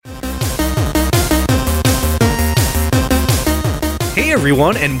Hey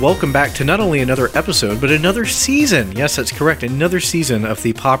everyone, and welcome back to not only another episode, but another season. Yes, that's correct. Another season of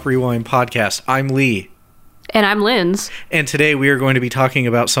the Pop Rewind podcast. I'm Lee. And I'm Linz. And today we are going to be talking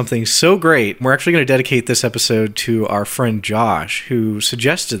about something so great. We're actually going to dedicate this episode to our friend Josh, who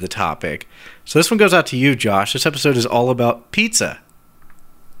suggested the topic. So this one goes out to you, Josh. This episode is all about pizza.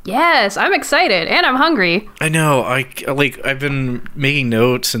 Yes, I'm excited, and I'm hungry. I know. I've been making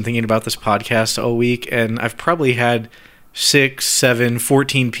notes and thinking about this podcast all week, and I've probably had 6, 7,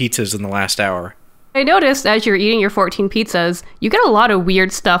 14 pizzas in the last hour. I noticed as you're eating your 14 pizzas, you get a lot of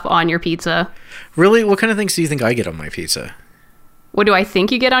weird stuff on your pizza. Really? What kind of things do you think I get on my pizza? What do I think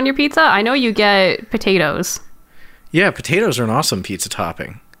you get on your pizza? I know you get potatoes. Yeah, potatoes are an awesome pizza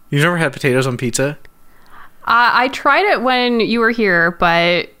topping. You've never had potatoes on pizza? I tried it when you were here,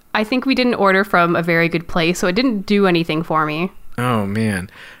 but I think we didn't order from a very good place, so it didn't do anything for me. Oh, man.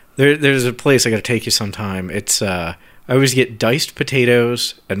 There's a place I got to take you sometime. It's, I always get diced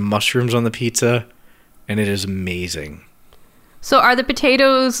potatoes and mushrooms on the pizza, and it is amazing. So are the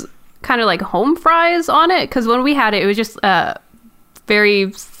potatoes kind of like home fries on it? Because when we had it, it was just a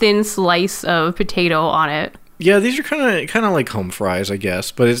very thin slice of potato on it. Yeah, these are kind of like home fries, I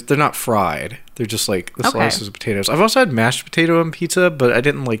guess, but they're not fried. They're just like the slices of potatoes. I've also had mashed potato on pizza, but I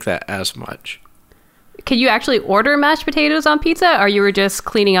didn't like that as much. Can you actually order mashed potatoes on pizza, or you were just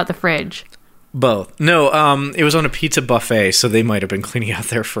cleaning out the fridge? Both. No, it was on a pizza buffet, so they might have been cleaning out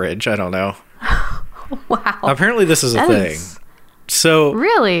their fridge. I don't know. Wow. Apparently this is a thing. So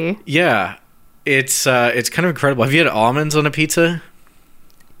really? Yeah. It's kind of incredible. Have you had almonds on a pizza?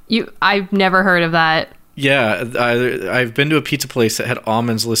 I've never heard of that. Yeah, I've been to a pizza place that had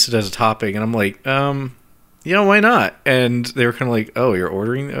almonds listed as a topping, and I'm like, why not? And they were kind of like, oh, you're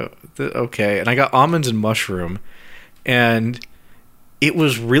ordering? Okay. And I got almonds and mushroom, and it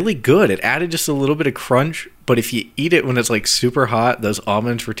was really good. It added just a little bit of crunch, but if you eat it when it's like super hot, those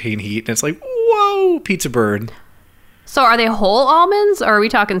almonds retain heat, and it's like, whoa, pizza burn. So are they whole almonds, or are we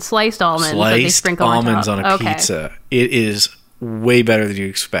talking sliced almonds? Sliced that they sprinkle almonds on a pizza. It is way better than you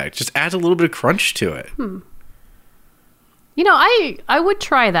expect. Just adds a little bit of crunch to it. You know, I would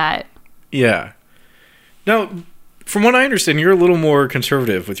try that. Yeah. Now, from what I understand, you're a little more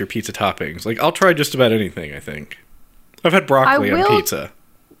conservative with your pizza toppings. Like, I'll try just about anything, I think. I've had broccoli on pizza.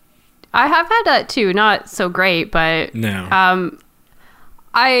 I have had that too. Not so great, but no.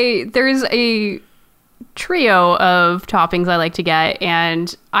 There's a trio of toppings I like to get,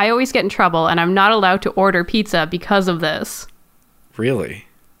 and I always get in trouble, and I'm not allowed to order pizza because of this. Really?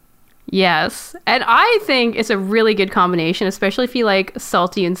 Yes. And I think it's a really good combination, especially if you like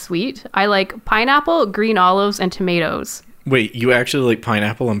salty and sweet. I like pineapple, green olives, and tomatoes. Wait, you actually like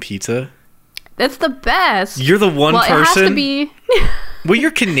pineapple on pizza? That's the best. You're the one person? It has to be... Well,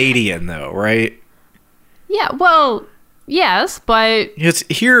 you're Canadian, though, right? Yeah, well, yes, but... It's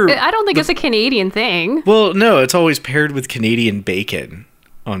here... I don't think it's a Canadian thing. Well, no, it's always paired with Canadian bacon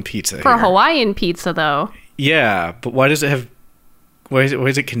on pizza. For Hawaiian pizza, though. Yeah, but why does it have... Why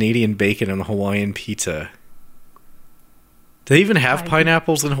is it Canadian bacon on the Hawaiian pizza? Do they even have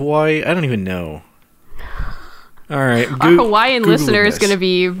pineapples in Hawaii? I don't even know. All right. Our Hawaiian listener is going to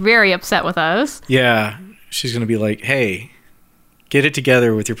be very upset with us. Yeah. She's going to be like, hey, get it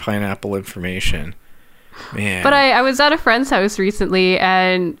together with your pineapple information. Man. But I was at a friend's house recently,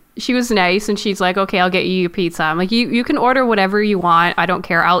 and she was nice, and she's like, okay, I'll get you your pizza. I'm like, you can order whatever you want. I don't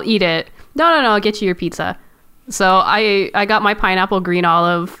care. I'll eat it. No, I'll get you your pizza. So I got my pineapple, green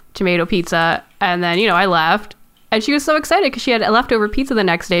olive, tomato pizza, and then, I left. And she was so excited because she had leftover pizza the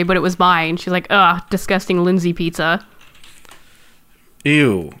next day, but it was mine. She's like, ugh, disgusting Lindsay pizza.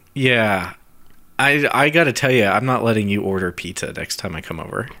 Ew. Yeah. I got to tell you, I'm not letting you order pizza next time I come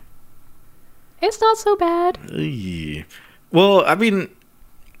over. It's not so bad. Well, I mean,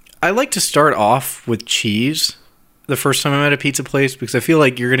 I like to start off with cheese the first time I'm at a pizza place because I feel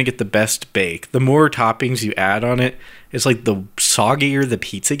like you're going to get the best bake. The more toppings you add on it, it's like the soggier the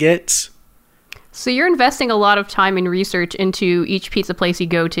pizza gets. So you're investing a lot of time and research into each pizza place you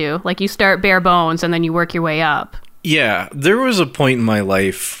go to. Like you start bare bones and then you work your way up. Yeah, there was a point in my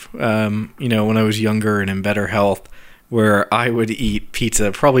life, when I was younger and in better health, where I would eat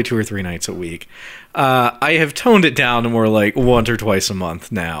pizza probably 2 or 3 nights a week. I have toned it down to more like once or twice a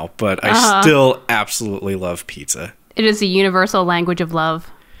month now, but I still absolutely love pizza. It is the universal language of love.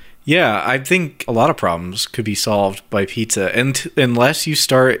 Yeah, I think a lot of problems could be solved by pizza, and unless you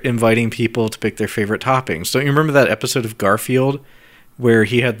start inviting people to pick their favorite toppings. Don't you remember that episode of Garfield where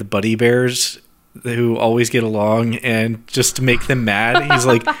he had the buddy bears who always get along, and just to make them mad, he's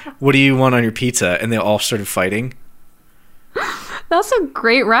like, what do you want on your pizza? And they all started fighting. That's a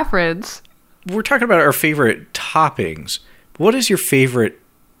great reference. We're talking about our favorite toppings. what is your favorite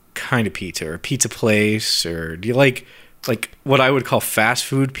kind of pizza, or pizza place, or do you like what I would call fast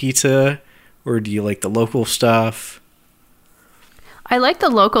food pizza, or do you like the local stuff? I like the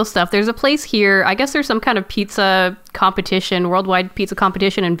local stuff. There's a place here. I guess there's some kind of pizza competition, worldwide pizza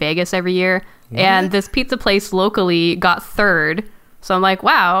competition in Vegas every year. What? And this pizza place locally got third. So I'm like,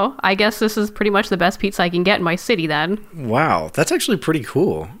 wow, I guess this is pretty much the best pizza I can get in my city then. Wow, that's actually pretty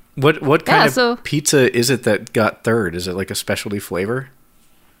cool. What kind of pizza is it that got third? Is it like a specialty flavor?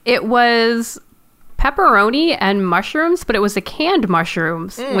 It was pepperoni and mushrooms, but it was the canned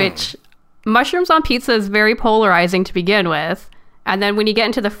mushrooms, which mushrooms on pizza is very polarizing to begin with. And then when you get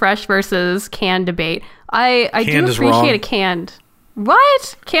into the fresh versus canned debate, I do appreciate a canned.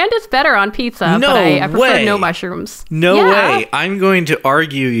 What? Canned is better on pizza, but I prefer no mushrooms. No way. I'm going to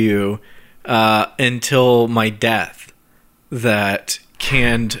argue you until my death that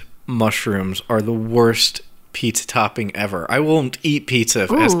canned mushrooms are the worst pizza topping ever. I won't eat pizza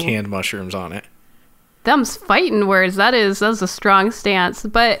if it has canned mushrooms on it. Them's fighting words. That's a strong stance.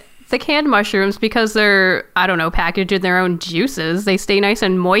 But the canned mushrooms, because they're, I don't know, packaged in their own juices, they stay nice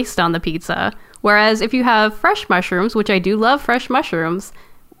and moist on the pizza. Whereas if you have fresh mushrooms, which I do love fresh mushrooms,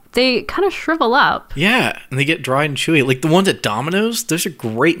 they kind of shrivel up. Yeah, and they get dry and chewy. Like the ones at Domino's, those are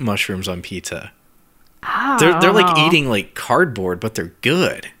great mushrooms on pizza. They're like eating like cardboard, but they're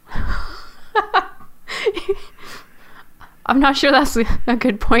good. I'm not sure that's a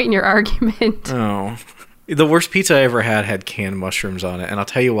good point in your argument. Oh. The worst pizza I ever had canned mushrooms on it, and I'll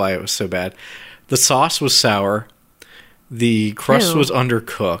tell you why it was so bad. The sauce was sour, the crust was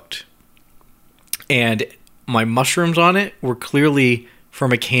undercooked, and my mushrooms on it were clearly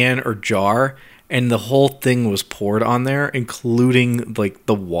from a can or jar, and the whole thing was poured on there, including like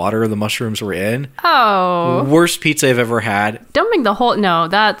the water the mushrooms were in. Oh. Worst pizza I've ever had. Dumping the whole... No,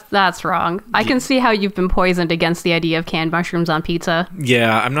 that's wrong. I can see how you've been poisoned against the idea of canned mushrooms on pizza.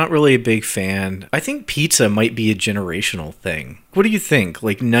 Yeah, I'm not really a big fan. I think pizza might be a generational thing. What do you think?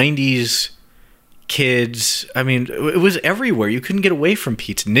 Like 90s kids, I mean, it was everywhere. You couldn't get away from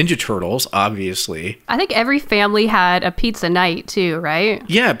pizza. Ninja Turtles, obviously. I think every family had a pizza night too, right?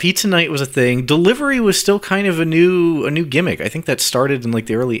 Yeah, pizza night was a thing. Delivery was still kind of a new gimmick. I think that started in like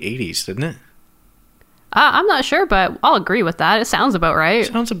the early 80s, didn't it? I'm not sure, but I'll agree with that. It sounds about right.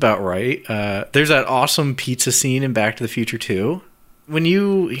 Sounds about right. There's that awesome pizza scene in Back to the Future 2. When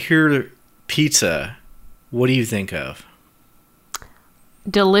you hear pizza, what do you think of?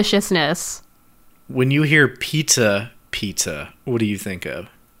 Deliciousness. When you hear pizza, what do you think of?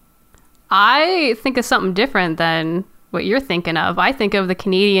 I think of something different than what you're thinking of. I think of the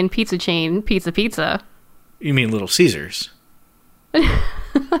Canadian pizza chain, Pizza Pizza. You mean Little Caesars?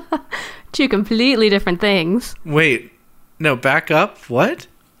 Two completely different things. Wait, no, back up. What?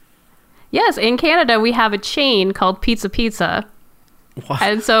 Yes, in Canada we have a chain called Pizza Pizza. What?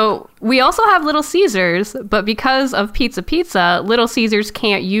 And so we also have Little Caesars, but because of Pizza Pizza, Little Caesars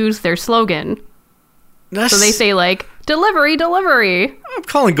can't use their slogan. So they say, like, delivery, delivery. I'm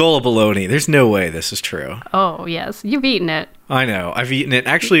calling Gola baloney. There's no way this is true. Oh, yes. You've eaten it. I know. I've eaten it.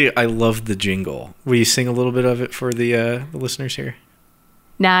 Actually, I love the jingle. Will you sing a little bit of it for the listeners here?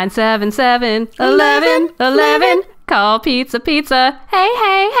 977-11-11. Call Pizza Pizza. Hey,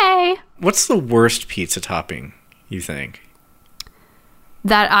 hey, hey. What's the worst pizza topping, you think?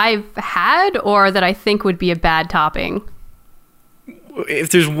 That I've had or that I think would be a bad topping? If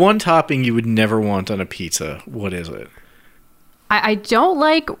there's one topping you would never want on a pizza, what is it? I don't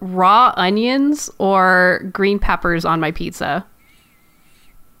like raw onions or green peppers on my pizza.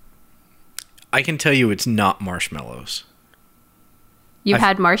 I can tell you it's not marshmallows. You've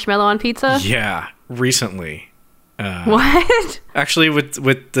had marshmallow on pizza? Yeah, recently. What? Actually,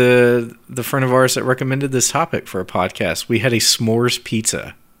 with the friend of ours that recommended this topic for a podcast, we had a s'mores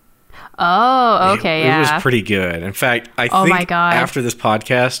pizza. Oh, okay, It was pretty good. In fact, I think after this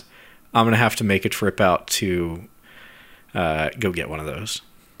podcast, I'm going to have to make a trip out to go get one of those.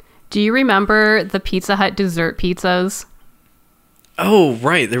 Do you remember the Pizza Hut dessert pizzas? Oh,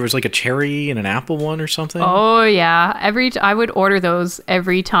 right. There was like a cherry and an apple one or something. Oh, yeah. I would order those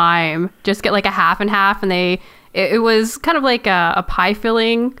every time. Just get like a half and half, and it was kind of like a pie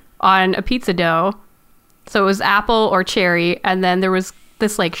filling on a pizza dough. So it was apple or cherry, and then there was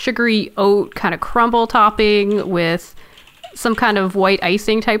this like sugary oat kind of crumble topping with some kind of white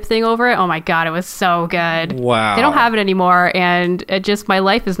icing type thing over it. Oh my God, it was so good. Wow. They don't have it anymore, and my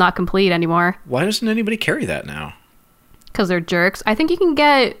life is not complete anymore. Why doesn't anybody carry that now? Because they're jerks. I think you can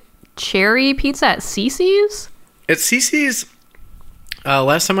get cherry pizza at Cece's. At Cece's,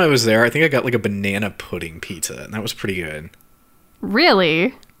 last time I was there, I think I got like a banana pudding pizza, and that was pretty good.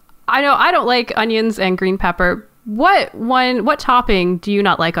 Really? I know I don't like onions and green pepper, What topping do you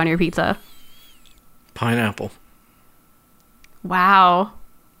not like on your pizza? Pineapple. Wow.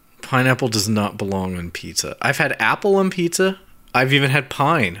 Pineapple does not belong on pizza. I've had apple on pizza. I've even had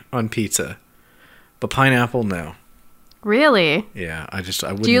pine on pizza. But pineapple, no. Really? Yeah, I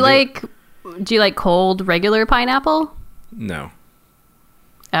wouldn't Do you like cold regular pineapple? No.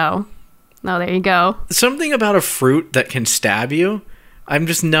 Oh. No, there you go. Something about a fruit that can stab you, I'm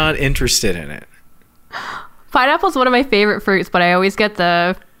just not interested in it. Pineapple's one of my favorite fruits, but I always get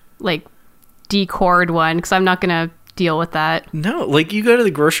the, like, decored one because I'm not going to deal with that. No, like, you go to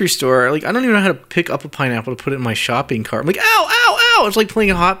the grocery store, like, I don't even know how to pick up a pineapple to put it in my shopping cart. I'm like, ow, ow, ow! It's like playing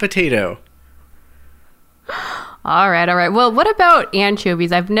a hot potato. All right. Well, what about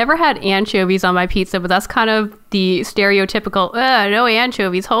anchovies? I've never had anchovies on my pizza, but that's kind of the stereotypical, no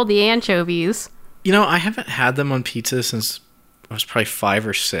anchovies, hold the anchovies. You know, I haven't had them on pizza since I was probably 5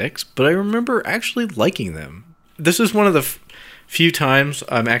 or 6, but I remember actually liking them. This is one of the few times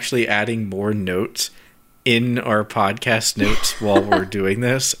I'm actually adding more notes in our podcast notes while we're doing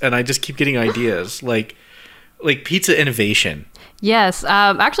this, and I just keep getting ideas, like pizza innovation. Yes.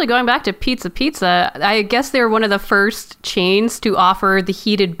 Actually, going back to Pizza, I guess they were one of the first chains to offer the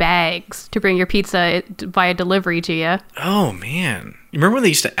heated bags to bring your pizza via delivery to you. Oh, man. You remember when they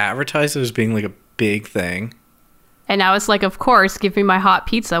used to advertise it as being like a big thing? And now it's like, of course, give me my hot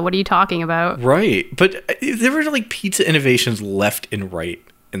pizza. What are you talking about? Right. But there were like pizza innovations left and right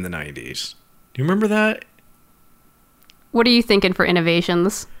in the 90s. Do you remember that? What are you thinking for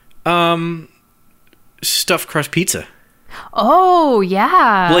innovations? Stuffed crust pizza. Oh,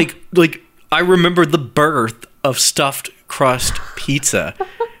 yeah. Like I remember the birth of stuffed crust pizza.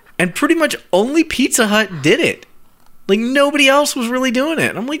 And pretty much only Pizza Hut did it. Like, nobody else was really doing it.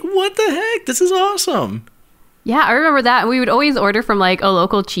 And I'm like, what the heck? This is awesome. Yeah, I remember that. We would always order from like a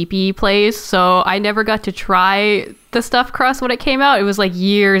local cheapy place. So I never got to try the stuffed crust when it came out. It was like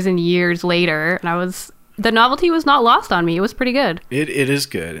years and years later. And the novelty was not lost on me. It was pretty good. It is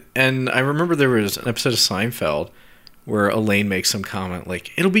good. And I remember there was an episode of Seinfeld where Elaine makes some comment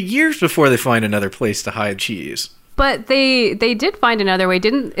like, it'll be years before they find another place to hide cheese. But they did find another way,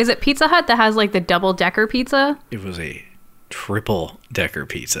 is it Pizza Hut that has like the double-decker pizza? It was a triple-decker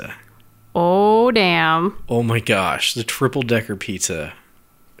pizza. Oh, damn. Oh my gosh, the triple-decker pizza.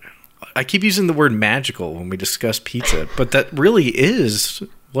 I keep using the word magical when we discuss pizza, but that really is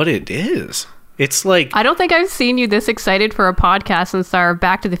what it is. It's like... I don't think I've seen you this excited for a podcast since our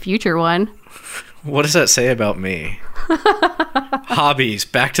Back to the Future one. What does that say about me? Hobbies,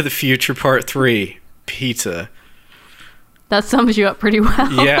 Back to the Future Part 3, pizza. That sums you up pretty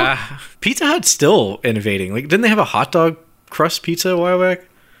well. Yeah. Pizza Hut's still innovating. Like, didn't they have a hot dog crust pizza a while back?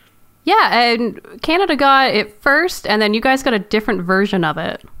 Yeah, and Canada got it first, and then you guys got a different version of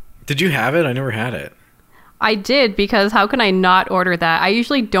it. Did you have it? I never had it. I did, because how can I not order that? I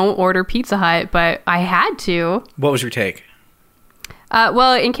usually don't order Pizza Hut, but I had to. What was your take?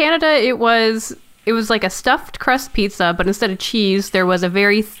 Well, in Canada, it was like a stuffed crust pizza, but instead of cheese, there was a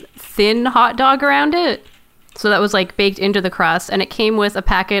very thin hot dog around it. So that was like baked into the crust, and it came with a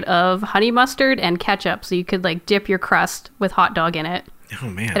packet of honey mustard and ketchup, so you could like dip your crust with hot dog in it. Oh,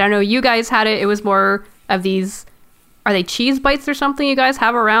 man. And I know you guys had it. It was more of these, are they cheese bites or something you guys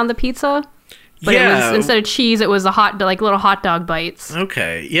have around the pizza? But yeah. it was, instead of cheese, it was like little hot dog bites.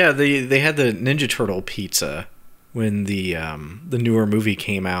 Okay. Yeah, they had the Ninja Turtle pizza when the newer movie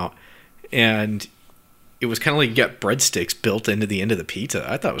came out, and it was kind of like you got breadsticks built into the end of the pizza.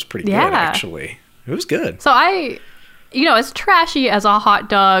 I thought it was pretty good, actually. It was good. So as trashy as a hot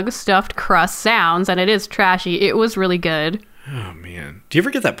dog stuffed crust sounds, and it is trashy, it was really good. Oh, man. Do you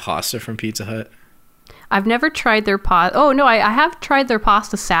ever get that pasta from Pizza Hut? I've never tried their pasta. Oh, no, I have tried their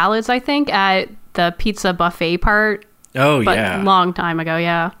pasta salads, I think, at the pizza buffet part. Oh, but yeah. A long time ago,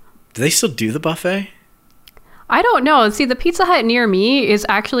 yeah. Do they still do the buffet? I don't know. See, the Pizza Hut near me is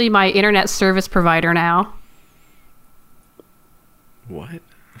actually my internet service provider now. What?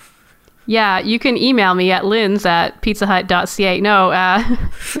 Yeah, you can email me at lins@pizzahut.ca. No,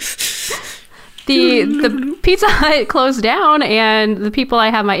 the Pizza Hut closed down, and the people I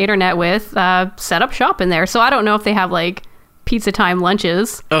have my internet with set up shop in there. So I don't know if they have like pizza time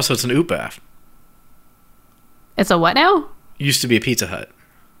lunches. Oh, so it's an UPAF. It's a what now? Used to be a Pizza Hut.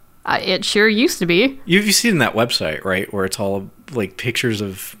 It sure used to be. You've seen that website, right? Where it's all like pictures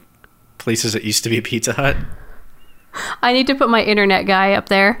of places that used to be a Pizza Hut. I need to put my internet guy up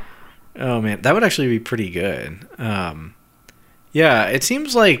there. Oh, man. That would actually be pretty good. Yeah, it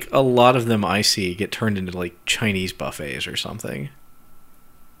seems like a lot of them I see get turned into like Chinese buffets or something.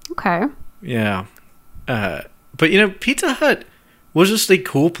 Okay. Yeah. But, Pizza Hut was just a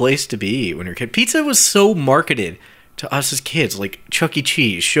cool place to be when you're a kid. Pizza was so marketed to us as kids, like Chuck E.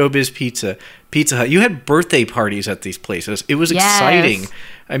 Cheese, Showbiz Pizza, Pizza Hut. You had birthday parties at these places. It was exciting.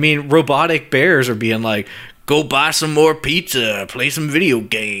 I mean, robotic bears are being like, go buy some more pizza, play some video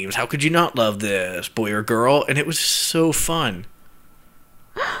games. How could you not love this, boy or girl? And it was so fun.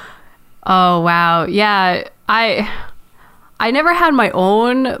 Oh, wow. Yeah, I never had my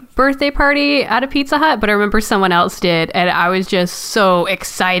own birthday party at a Pizza Hut, but I remember someone else did, and I was just so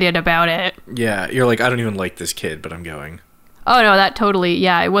excited about it. Yeah, you're like, I don't even like this kid, but I'm going. Oh, no, that totally,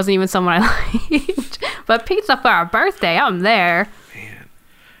 yeah, it wasn't even someone I liked. But pizza for our birthday, I'm there.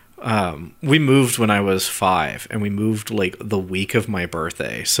 Man. We moved when I was 5, and we moved, like, the week of my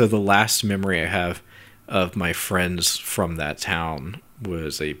birthday. So the last memory I have of my friends from that town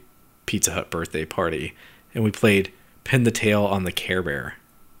was a Pizza Hut birthday party, and we played Pin the Tail on the Care Bear.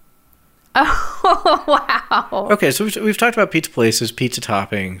 Oh, wow. Okay, so we've talked about pizza places, pizza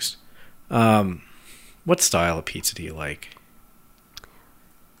toppings. What style of pizza do you like?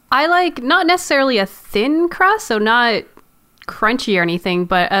 I like not necessarily a thin crust, so not crunchy or anything,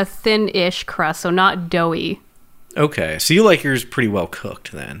 but a thin-ish crust, so not doughy. Okay, so you like yours pretty well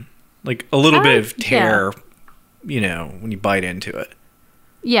cooked then. Like a little bit of tear, you know, when you bite into it.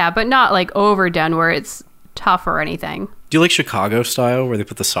 Yeah, but not like overdone where it's tough or anything. Do you like Chicago style where they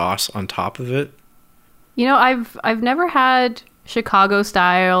put the sauce on top of it? You know, I've never had Chicago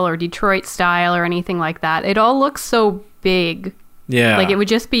style or Detroit style or anything like that. It all looks so big. Yeah. Like it would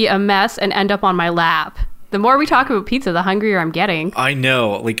just be a mess and end up on my lap. The more we talk about pizza, the hungrier I'm getting. I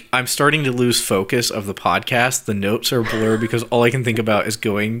know. Like, I'm starting to lose focus of the podcast. The notes are blurred because all I can think about is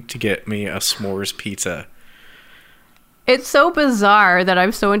going to get me a s'mores pizza. It's so bizarre that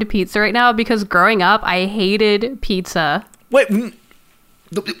I'm so into pizza right now because growing up, I hated pizza. Wait,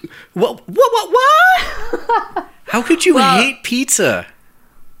 what? How could you hate pizza?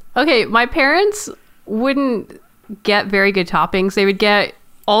 Okay, my parents wouldn't get very good toppings. They would get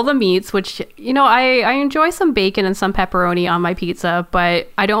all the meats, which, you know, I enjoy some bacon and some pepperoni on my pizza, but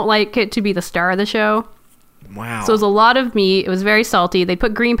I don't like it to be the star of the show. Wow. So it was a lot of meat. It was very salty. They'd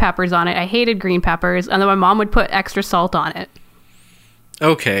put green peppers on it. I hated green peppers. And then my mom would put extra salt on it.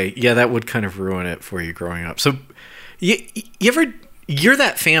 Okay. Yeah, that would kind of ruin it for you growing up. So you're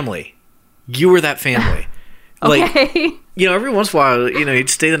that family. You were that family. Okay. Like, you know, every once in a while, you know, you'd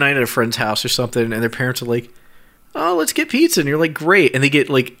stay the night at a friend's house or something, and their parents are like, oh, let's get pizza. And you're like, great. And they get,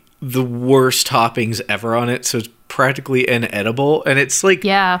 like, the worst toppings ever on it, so it's practically inedible. And it's like...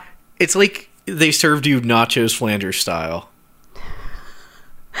 Yeah. It's like they served you nachos Flanders style.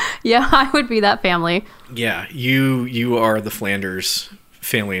 Yeah, I would be that family. Yeah, you are the Flanders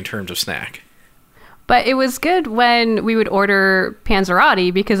family in terms of snack. But it was good when we would order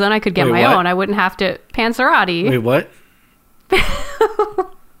Panzerotti, because then I could get my own. I wouldn't have to... Panzerotti. Wait, what?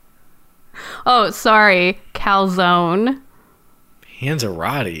 Oh, sorry. Calzone.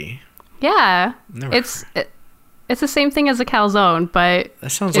 Panzerotti? Yeah. Never It's the same thing as a calzone, but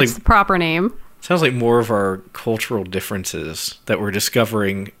that sounds it's the proper name. Sounds like more of our cultural differences that we're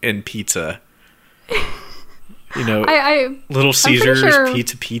discovering in pizza. You know, Little Caesars,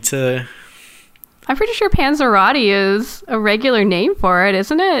 pizza. I'm pretty sure Panzerotti is a regular name for it,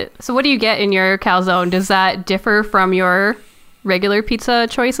 isn't it? So what do you get in your calzone? Does that differ from your regular pizza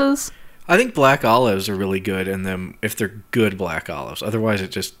choices? I think black olives are really good in them if they're good black olives. Otherwise,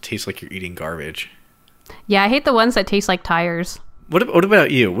 it just tastes like you're eating garbage. Yeah, I hate the ones that taste like tires. What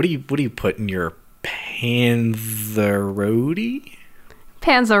about you? What do you put in your Panzerotti?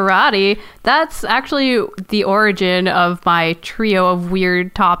 Panzerotti. That's actually the origin of my trio of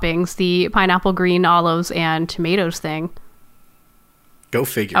weird toppings, the pineapple, green olives, and tomatoes thing. Go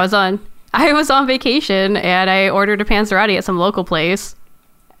figure. I was on vacation and I ordered a Panzerotti at some local place.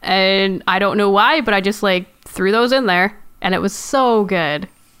 And I don't know why, but I just threw those in there and it was so good.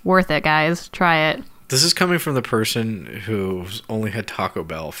 Worth it, guys. Try it. This is coming from the person who's only had Taco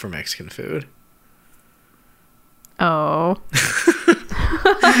Bell for Mexican food. Oh.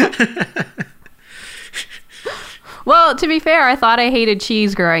 Well, to be fair, I thought I hated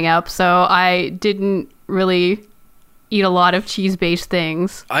cheese growing up, so I didn't really eat a lot of cheese-based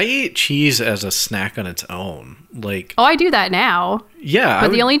things. I ate cheese as a snack on its own. Oh, I do that now. Yeah.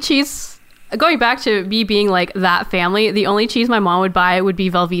 But the only cheese... Going back to me being that family, the only cheese my mom would buy would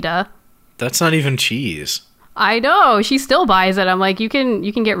be Velveeta. That's not even cheese. I know. She still buys it. I'm like, you can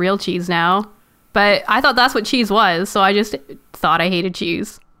get real cheese now. But I thought that's what cheese was, so I just thought I hated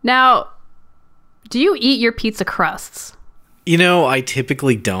cheese. Now, do you eat your pizza crusts? You know, I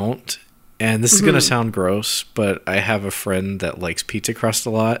typically don't. And this is going to sound gross, but I have a friend that likes pizza crust a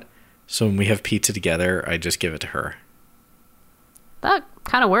lot. So when we have pizza together, I just give it to her. That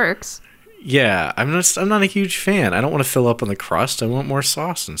kind of works. Yeah, I'm not a huge fan. I don't want to fill up on the crust. I want more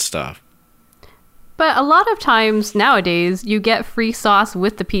sauce and stuff. But a lot of times nowadays, you get free sauce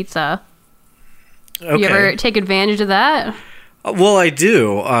with the pizza. Okay. You ever take advantage of that? Well, I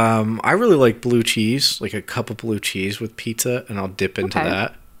do. I really like blue cheese, like a cup of blue cheese with pizza, and I'll dip into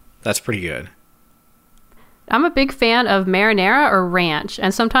that. That's pretty good. I'm a big fan of marinara or ranch,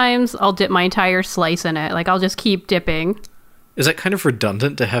 and sometimes I'll dip my entire slice in it. Like, I'll just keep dipping. Is that kind of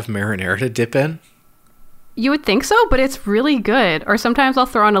redundant to have marinara to dip in? You would think so, but it's really good. Or sometimes I'll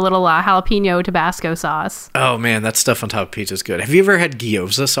throw in a little jalapeno Tabasco sauce. Oh, man, that stuff on top of pizza is good. Have you ever had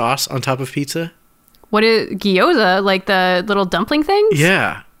gyoza sauce on top of pizza? What is gyoza? Like the little dumpling things?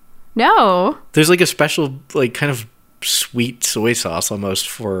 Yeah. No. There's like a special, like, kind of sweet soy sauce almost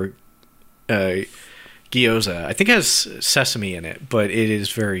for gyoza. I think it has sesame in it, but it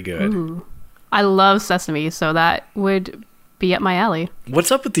is very good. Ooh. I love sesame, so that would be up my alley.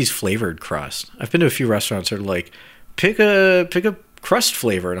 What's up with these flavored crust? I've been to a few restaurants that are like, pick a crust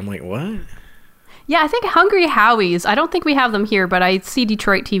flavor, and I'm like, what? Yeah, I think Hungry Howie's. I don't think we have them here, but I see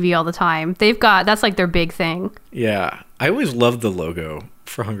Detroit TV all the time. That's like their big thing. Yeah, I always loved the logo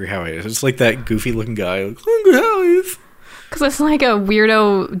for Hungry Howie's. It's like that goofy looking guy, like, Hungry Howie's. Because it's like a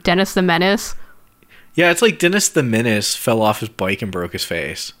weirdo Dennis the Menace. Yeah, it's like Dennis the Menace fell off his bike and broke his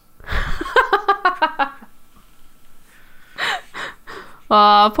face.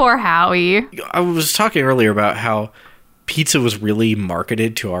 Oh, poor Howie. I was talking earlier about how pizza was really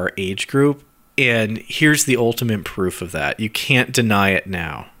marketed to our age group, and here's the ultimate proof of that. You can't deny it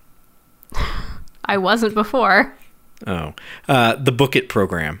now. I wasn't before. Oh. The Book It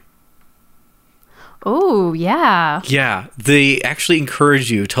program. Oh, yeah. Yeah, they actually encourage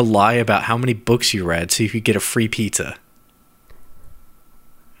you to lie about how many books you read so you could get a free pizza.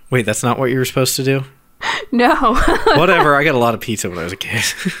 Wait, that's not what you were supposed to do? No. Whatever, I got a lot of pizza when I was a kid.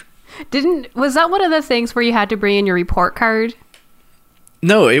 Was that one of the things where you had to bring in your report card?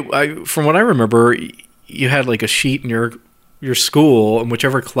 No, from what I remember, you had like a sheet in your school, and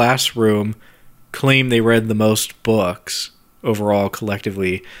whichever classroom claimed they read the most books overall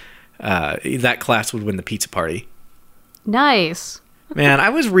collectively, that class would win the pizza party. Nice. Man, I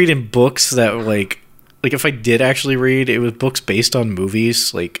was reading books that like if I did actually read, it was books based on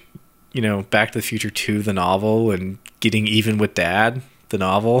movies, like, you know, Back to the Future 2, the novel, and Getting Even with Dad, the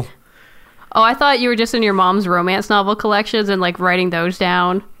novel. Oh, I thought you were just in your mom's romance novel collections and like writing those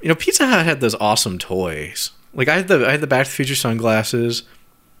down. You know, Pizza Hut had those awesome toys. Like I had the Back to the Future sunglasses,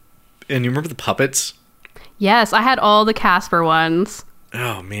 and you remember the puppets? Yes, I had all the Casper ones.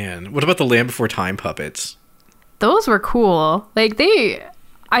 Oh man, what about the Land Before Time puppets? Those were cool.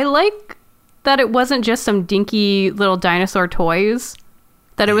 I like that it wasn't just some dinky little dinosaur toys.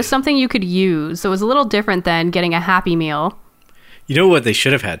 That it was something you could use. It was a little different than getting a Happy Meal. You know what they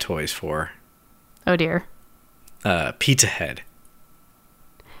should have had toys for? Oh dear. Pizza Head.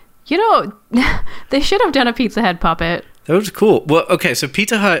 You know, they should have done a Pizza Head puppet. That was cool. Well, okay, so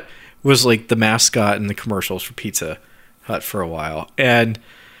Pizza Hut was like the mascot in the commercials for Pizza Hut for a while. And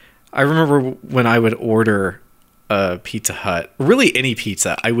I remember when I would order a Pizza Hut, really any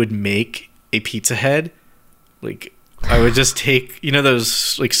pizza, I would make a Pizza Head. Like, I would just take, you know,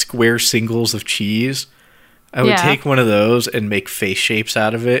 those like square singles of cheese. I would take one of those and make face shapes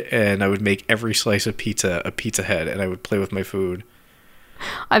out of it, and I would make every slice of pizza a Pizza Head, and I would play with my food.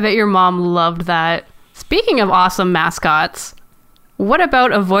 I bet your mom loved that. Speaking of awesome mascots, what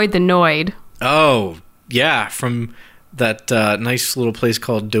about Avoid the Noid? Oh, yeah, from that nice little place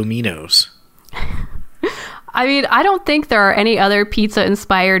called Domino's. I mean, I don't think there are any other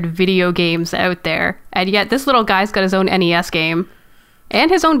pizza-inspired video games out there. And yet, this little guy's got his own NES game. And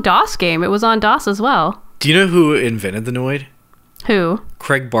his own DOS game. It was on DOS as well. Do you know who invented the Noid? Who?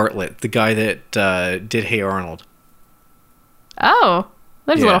 Craig Bartlett, the guy that did Hey Arnold. Oh,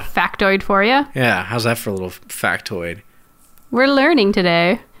 there's a little factoid for you. Yeah, how's that for a little factoid? We're learning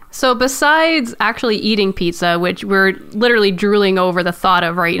today. So besides actually eating pizza, which we're literally drooling over the thought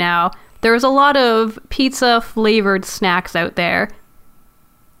of right now, there's a lot of pizza-flavored snacks out there.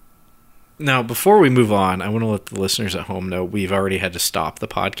 Now, before we move on, I want to let the listeners at home know we've already had to stop the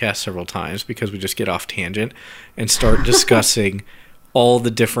podcast several times because we just get off tangent and start discussing all the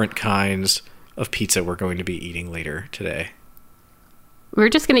different kinds of pizza we're going to be eating later today. We're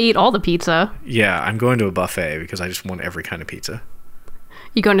just going to eat all the pizza. Yeah, I'm going to a buffet because I just want every kind of pizza.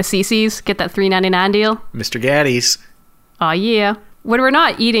 You going to CC's? Get that $3.99 deal? Mr. Gaddy's. Aw, yeah. When we're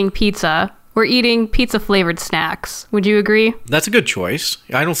not eating pizza, we're eating pizza-flavored snacks. Would you agree? That's a good choice.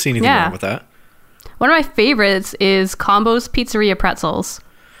 I don't see anything wrong with that. One of my favorites is Combo's Pizzeria Pretzels.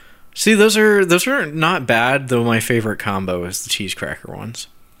 See, those are not bad, though my favorite combo is the cheese cracker ones.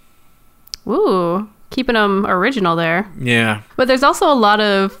 Ooh, keeping them original there. Yeah. But there's also a lot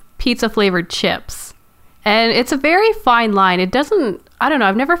of pizza flavored chips. And it's a very fine line. It doesn't, I don't know,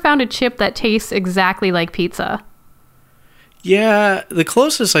 I've never found a chip that tastes exactly like pizza. Yeah, the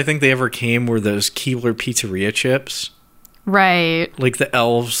closest I think they ever came were those Keebler Pizzeria chips. Right. Like the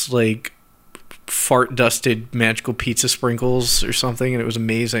elves, like, fart-dusted magical pizza sprinkles or something, and it was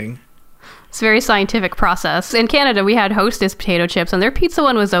amazing. It's a very scientific process. In Canada, we had Hostess potato chips, and their pizza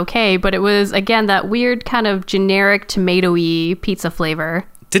one was okay, but it was, again, that weird kind of generic tomato-y pizza flavor.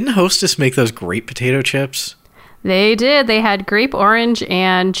 Didn't Hostess make those great potato chips? They did. They had grape, orange,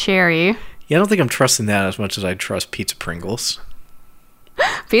 and cherry. Yeah, I don't think I'm trusting that as much as I trust Pizza Pringles.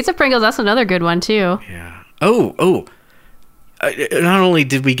 Pizza Pringles, that's another good one, too. Yeah. Oh. Not only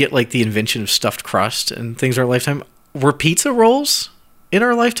did we get, like, the invention of stuffed crust and things in our lifetime, were pizza rolls in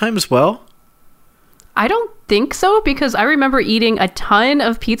our lifetime as well? I don't think so, because I remember eating a ton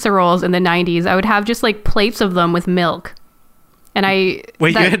of pizza rolls in the 90s. I would have just, like, plates of them with milk. And Wait,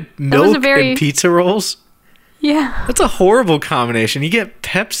 you had milk and pizza rolls? Yeah. That's a horrible combination. You get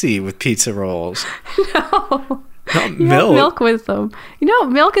Pepsi with pizza rolls. No. Not You milk. have milk with them. You know,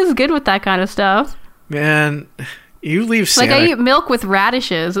 milk is good with that kind of stuff. Man, you leave Santa. Like, I eat milk with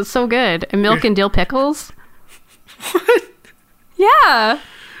radishes. It's so good. And milk and dill pickles. What? Yeah.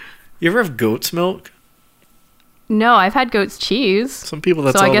 You ever have goat's milk? No, I've had goat's cheese. Some people,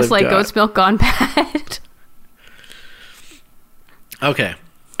 that's so all I guess, they've like, got. goat's milk gone bad. Okay.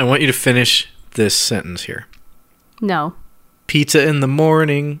 I want you to finish this sentence here. No. Pizza in the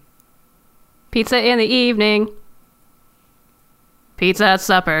morning. Pizza in the evening. Pizza at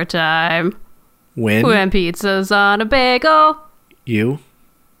supper time. When pizza's on a bagel. You?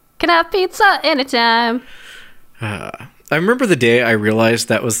 Can have pizza anytime. I remember the day I realized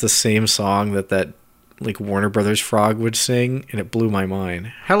that was the same song that like Warner Brothers frog would sing, and it blew my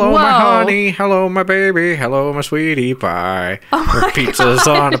mind. Hello, my honey. Hello, my baby. Hello, my sweetie pie. If pizza's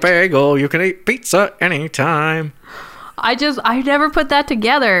on a bagel, you can eat pizza anytime. I never put that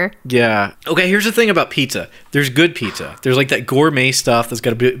together. Yeah. Okay, here's the thing about pizza. There's good pizza. There's like that gourmet stuff that's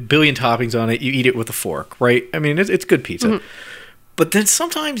got a billion toppings on it. You eat it with a fork, right? I mean, it's good pizza. Mm-hmm. But then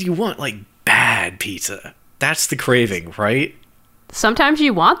sometimes you want like bad pizza. That's the craving, right? Sometimes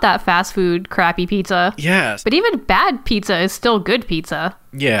you want that fast food crappy pizza. Yes. But even bad pizza is still good pizza.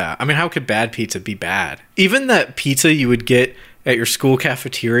 Yeah. I mean, how could bad pizza be bad? Even that pizza you would get at your school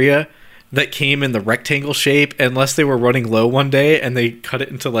cafeteria that came in the rectangle shape, unless they were running low one day and they cut it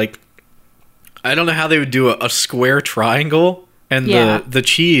into like, I don't know how they would do a square triangle, and the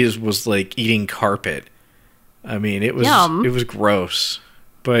cheese was like eating carpet. I mean, it was Yum. It was gross.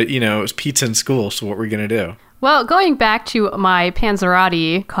 But, you know, it was pizza in school, so what were we going to do? Well, going back to my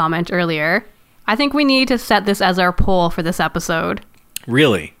Panzerotti comment earlier, I think we need to set this as our poll for this episode.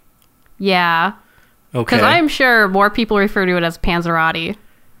 Really? Yeah. Okay. Because I'm sure more people refer to it as Panzerotti.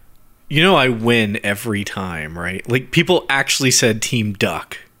 You know I win every time, right? Like, people actually said Team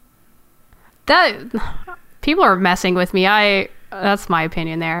Duck. People are messing with me. That's my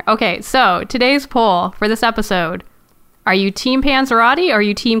opinion there. Okay, so today's poll for this episode. Are you Team Panzerotti or are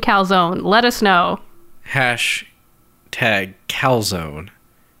you Team Calzone? Let us know. Hashtag Calzone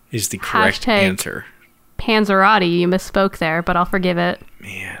is the correct answer. Panzerotti, you misspoke there, but I'll forgive it.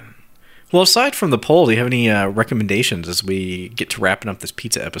 Man. Well, aside from the poll, do you have any recommendations as we get to wrapping up this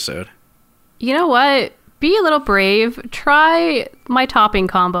pizza episode? You know what? Be a little brave. Try my topping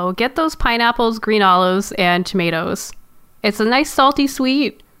combo. Get those pineapples, green olives, and tomatoes. It's a nice salty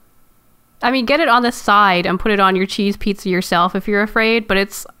sweet. I mean, get it on the side and put it on your cheese pizza yourself if you're afraid, but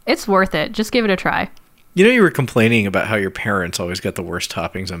it's worth it. Just give it a try. You know, you were complaining about how your parents always got the worst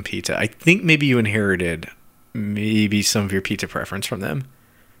toppings on pizza. I think maybe you inherited maybe some of your pizza preference from them.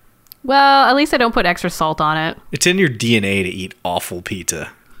 Well, at least I don't put extra salt on it. It's in your DNA to eat awful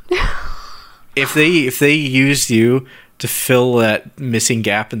pizza. If they used you to fill that missing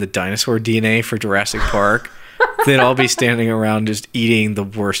gap in the dinosaur DNA for Jurassic Park, they'd all be standing around just eating the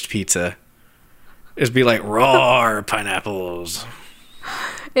worst pizza. It'd be like, roar, pineapples.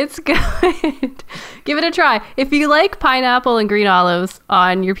 It's good. Give it a try. If you like pineapple and green olives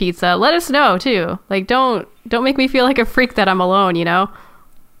on your pizza, let us know too. Like, don't make me feel like a freak that I'm alone, you know?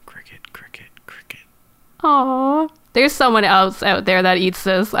 Cricket, cricket, cricket. Aww. There's someone else out there that eats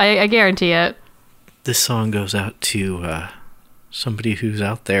this. I guarantee it. This song goes out to somebody who's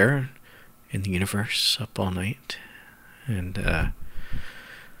out there in the universe up all night. And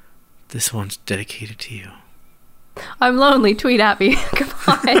this one's dedicated to you. I'm lonely. Tweet at me. Come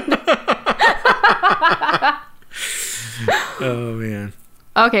on. Oh, man.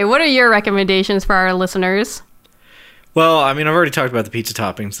 Okay, what are your recommendations for our listeners? Well, I mean, I've already talked about the pizza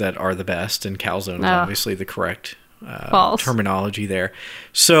toppings that are the best, and calzone is obviously the correct terminology there.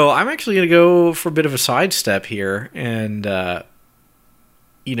 So I'm actually going to go for a bit of a sidestep here. And,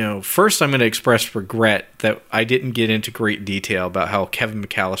 first I'm going to express regret that I didn't get into great detail about how Kevin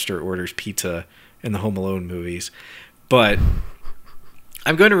McAllister orders pizza in the Home Alone movies. But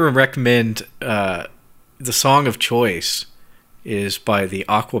I'm going to recommend the song of choice is by the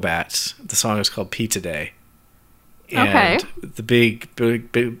Aquabats. The song is called Pizza Day. And the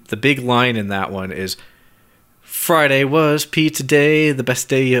big line in that one is, Friday was pizza day, the best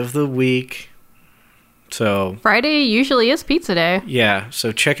day of the week. So Friday usually is pizza day. Yeah,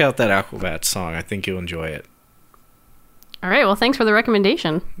 so check out that Aquabats song. I think you'll enjoy it. All right, well, thanks for the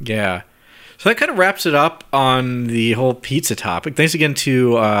recommendation. Yeah. So that kind of wraps it up on the whole pizza topic. Thanks again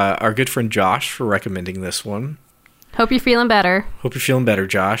to our good friend Josh for recommending this one. Hope you're feeling better. Hope you're feeling better,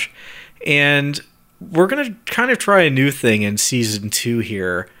 Josh. And we're going to kind of try a new thing in season 2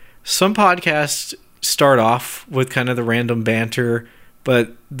 here. Some podcasts start off with kind of the random banter,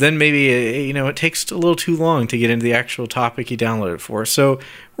 but then maybe, it takes a little too long to get into the actual topic you downloaded for. So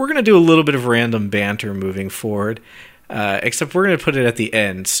we're going to do a little bit of random banter moving forward, except we're going to put it at the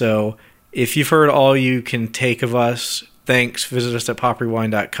end. So if you've heard all you can take of us, thanks. Visit us at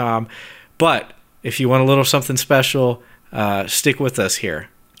poprewind.com. But if you want a little something special, stick with us here.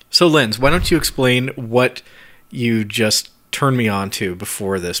 So, Linz, why don't you explain what you just turned me on to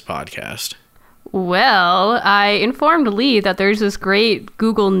before this podcast? Well, I informed Lee that there's this great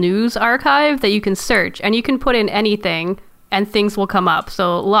Google News archive that you can search, and you can put in anything, and things will come up.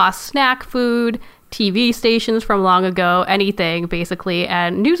 So, lost snack food, TV stations from long ago, anything, basically,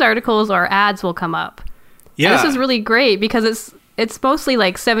 and news articles or ads will come up. Yeah. And this is really great because it's mostly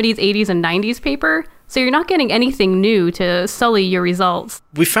like 70s, 80s, and 90s paper. So you're not getting anything new to sully your results.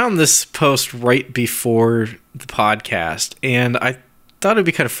 We found this post right before the podcast, and I thought it'd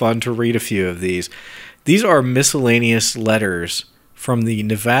be kind of fun to read a few of these. These are miscellaneous letters from the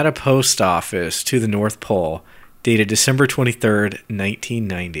Nevada Post Office to the North Pole, dated December 23rd,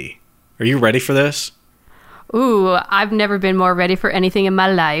 1990. Are you ready for this? Ooh, I've never been more ready for anything in my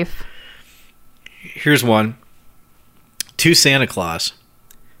life. Here's one. To Santa Claus.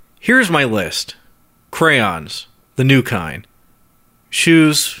 Here's my list. Crayons, the new kind.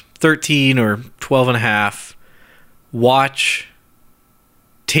 Shoes, 13 or 12 and a half. Watch,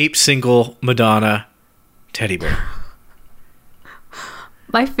 tape single, Madonna, teddy bear.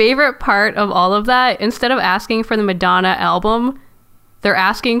 My favorite part of all of that, instead of asking for the Madonna album, they're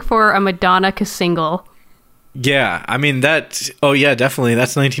asking for a Madonna single. Yeah, I mean, definitely.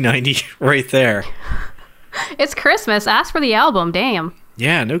 That's 1990 right there. It's Christmas. Ask for the album. Damn.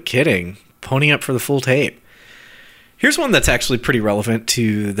 Yeah, no kidding. Pony up for the full tape. Here's one that's actually pretty relevant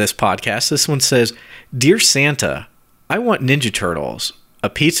to this podcast. This one says, Dear Santa, I want Ninja Turtles, a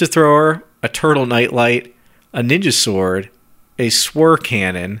pizza thrower, a turtle nightlight, a ninja sword, a swir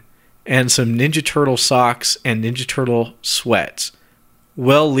cannon, and some Ninja Turtle socks and Ninja Turtle sweats.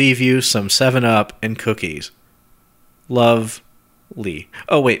 We'll leave you some 7-Up and cookies. Love, Lee.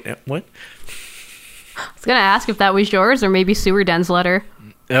 Oh, wait, what? I was going to ask if that was yours or maybe Sewer Den's letter.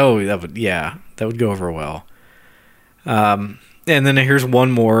 Oh, that would go over well. And then here's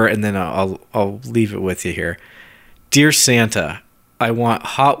one more, and then I'll leave it with you here. Dear Santa, I want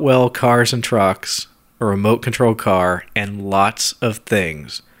Hotwell cars and trucks, a remote control car, and lots of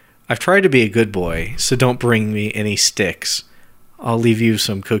things. I've tried to be a good boy, so don't bring me any sticks. I'll leave you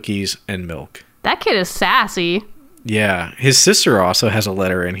some cookies and milk. That kid is sassy. Yeah, his sister also has a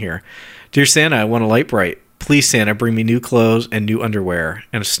letter in here. Dear Santa, I want a light bright. Please, Santa, bring me new clothes and new underwear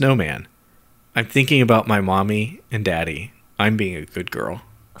and a snowman. I'm thinking about my mommy and daddy. I'm being a good girl.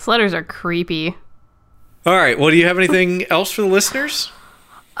 Those letters are creepy. All right. Well, do you have anything else for the listeners?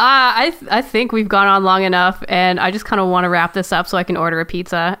 I think we've gone on long enough, and I just kind of want to wrap this up so I can order a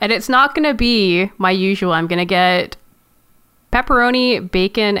pizza. And it's not going to be my usual. I'm going to get pepperoni,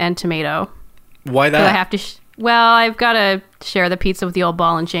 bacon, and tomato. Why that? I have to... I've got to share the pizza with the old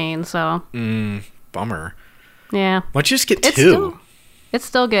ball and chain, so... Bummer. Yeah. Why don't you just get two? It's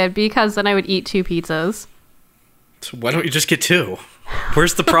still good, because then I would eat 2 pizzas. So why don't you just get 2?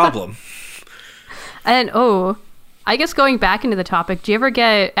 Where's the problem? And, I guess going back into the topic, do you ever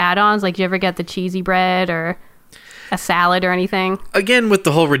get add-ons? Like, do you ever get the cheesy bread or a salad or anything? Again, with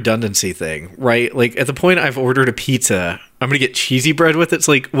the whole redundancy thing, right? Like, at the point I've ordered a pizza, I'm going to get cheesy bread with it. It's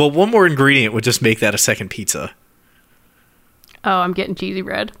like, well, one more ingredient would just make that a second pizza. Oh, I'm getting cheesy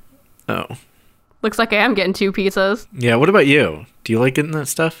bread. Oh. Looks like I am getting 2 pizzas. Yeah, what about you? Do you like getting that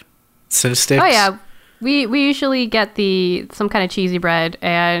stuff? Cinestics? Oh, yeah. We usually get some kind of cheesy bread,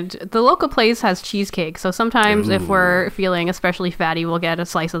 and the local place has cheesecake. So sometimes if we're feeling especially fatty, we'll get a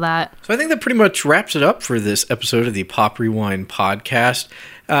slice of that. So I think that pretty much wraps it up for this episode of the Pop Rewind podcast.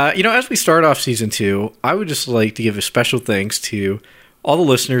 As we start off season 2, I would just like to give a special thanks to all the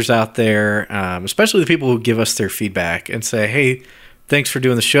listeners out there, especially the people who give us their feedback and say, hey, thanks for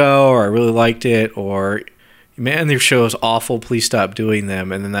doing the show, or I really liked it, or man, your show is awful, please stop doing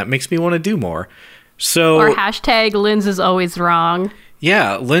them. And then that makes me want to do more. So, or hashtag Linz is always wrong.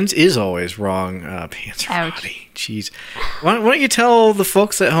 Yeah, Linz is always wrong. Pants are naughty. Jeez. Why don't you tell the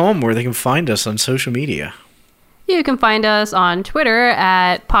folks at home where they can find us on social media? You can find us on Twitter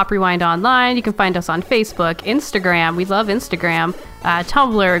at Pop Rewind Online. You can find us on Facebook, Instagram. We love Instagram.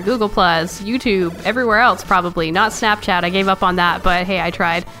 Tumblr, Google+, YouTube, everywhere else probably. Not Snapchat. I gave up on that, but hey, I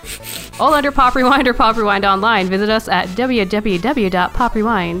tried. All under Pop Rewind or Pop Rewind Online. Visit us at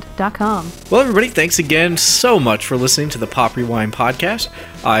www.poprewind.com. Well, everybody, thanks again so much for listening to the Pop Rewind podcast.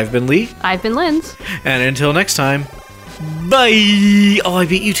 I've been Lee. I've been Linz. And until next time, bye! Oh, I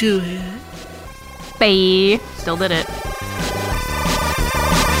beat you too. Bye. Still did it.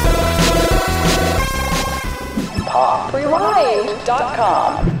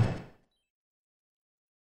 PopRewind.com